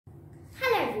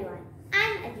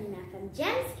from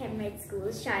GEMS Chemrid School,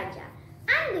 Sharjah.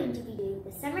 I'm going to be doing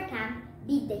the summer camp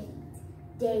Beat the Heat.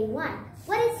 Day 1.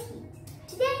 What is heat?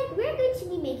 Today we're going to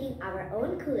be making our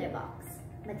own cooler box.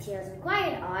 Materials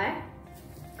required are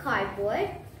cardboard.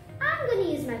 I'm going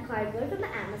to use my cardboard from the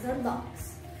Amazon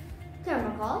box.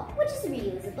 Thermocol, which is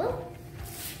reusable.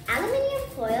 Aluminium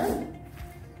foil.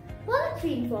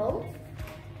 Polystyrene foam.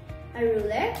 A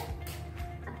ruler.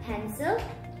 A pencil.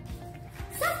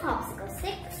 Some popsicle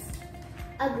sticks.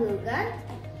 A glue gun.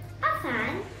 A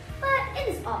fan, but it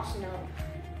is optional.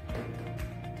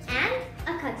 And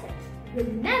a cutter.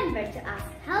 Remember to ask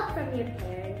help from your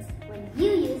parents when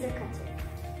you use a cutter.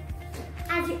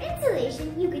 As your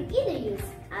insulation, you can either use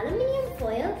aluminium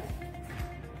foil,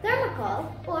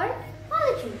 thermocol, or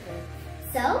polystyrene foil.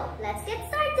 So, let's get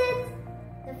started!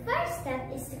 The first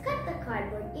step is to cut the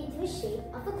cardboard into a shape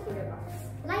of a cooler box,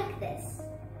 like this.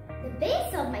 The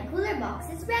base of my cooler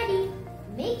box is ready.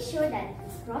 Make sure that it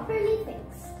is properly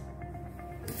fixed.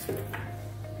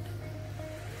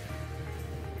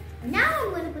 Now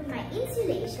I'm going to put my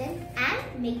insulation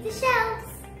and make the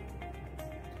shelves.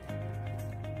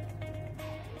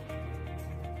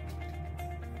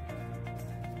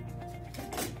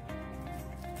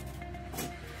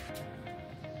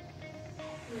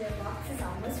 The box is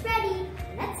almost ready.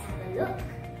 Let's have a look.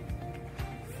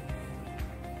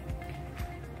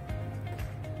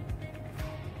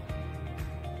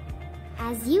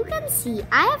 As you can see,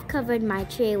 I have covered my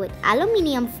tray with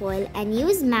aluminium foil and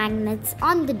used magnets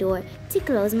on the door to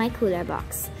close my cooler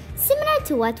box, similar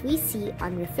to what we see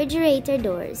on refrigerator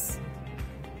doors.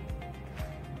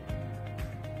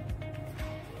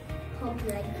 Hope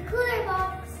you like the cooler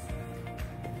box.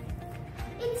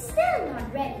 It's still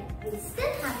not ready. We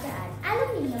still have to add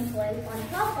aluminium foil on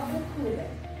top of the cooler,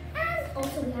 and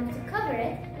also we have to cover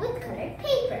it with colored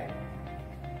paper.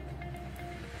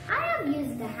 I have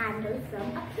used the handle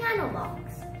from a piano box.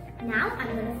 Now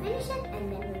I'm going to finish it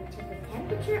and then we'll check the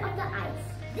temperature of the ice.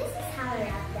 This is how I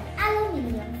wrap the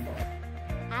aluminium foil.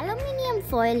 Aluminium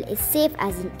foil is safe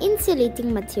as an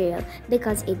insulating material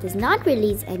because it does not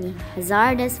release any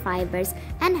hazardous fibers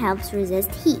and helps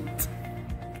resist heat.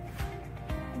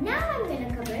 Now I'm going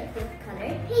to cover it with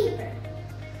colored paper.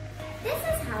 This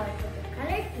is how I put the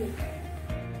colored paper.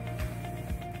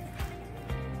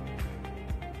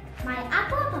 My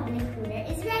Aqua public cooler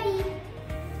is ready.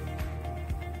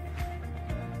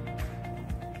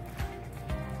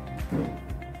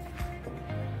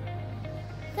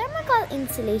 Thermocol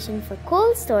insulation for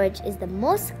cold storage is the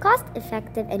most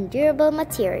cost-effective and durable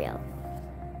material.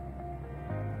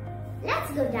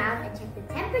 Let's go down and check the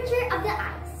temperature of the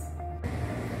ice.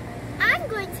 I'm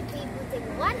going to be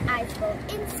putting one ice bowl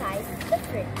inside the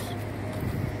fridge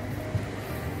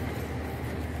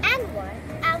and one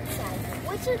outside,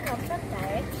 which will come from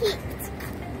direct heat.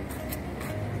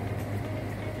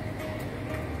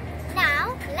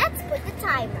 Now, let's put the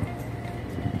timer.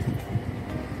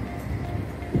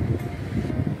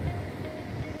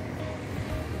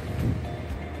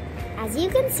 As you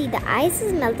can see, the ice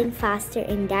is melting faster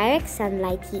in direct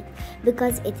sunlight heat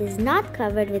because it is not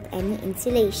covered with any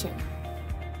insulation.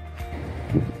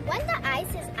 When the ice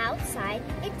is outside,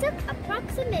 it took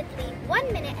approximately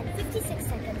 1 minute and 56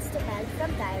 seconds to melt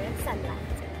from direct sunlight.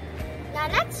 Now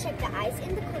let's check the ice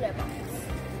in the cooler box.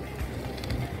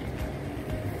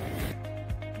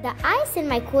 The ice in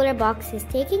my cooler box is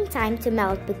taking time to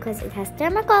melt because it has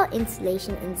thermocol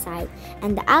insulation inside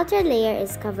and the outer layer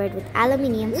is covered with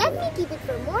aluminium. Let me keep it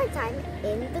for more time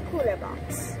in the cooler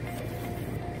box.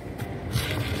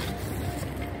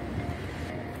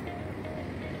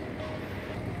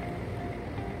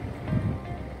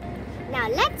 Now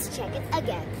let's check it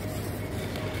again.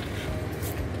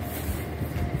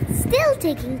 Still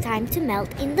taking time to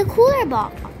melt in the cooler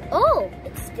box. Oh,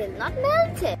 it's still not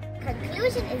melted.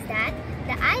 Conclusion is that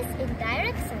the ice in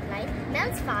direct sunlight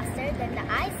melts faster than the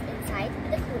ice inside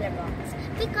the cooler box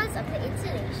because of the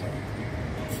insulation.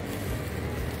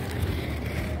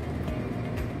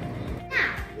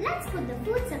 Now, let's put the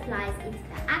food supplies into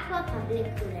the Aqua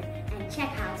public cooler and check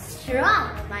how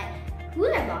strong my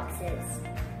cooler box is.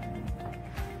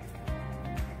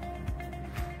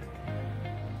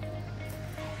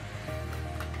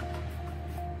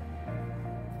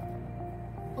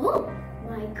 Oh,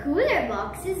 my cooler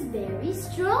box is very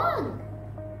strong.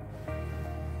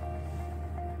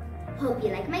 Hope you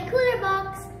like my cooler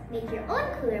box. Make your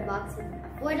own cooler box with an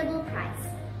affordable price.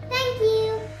 Thank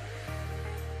you.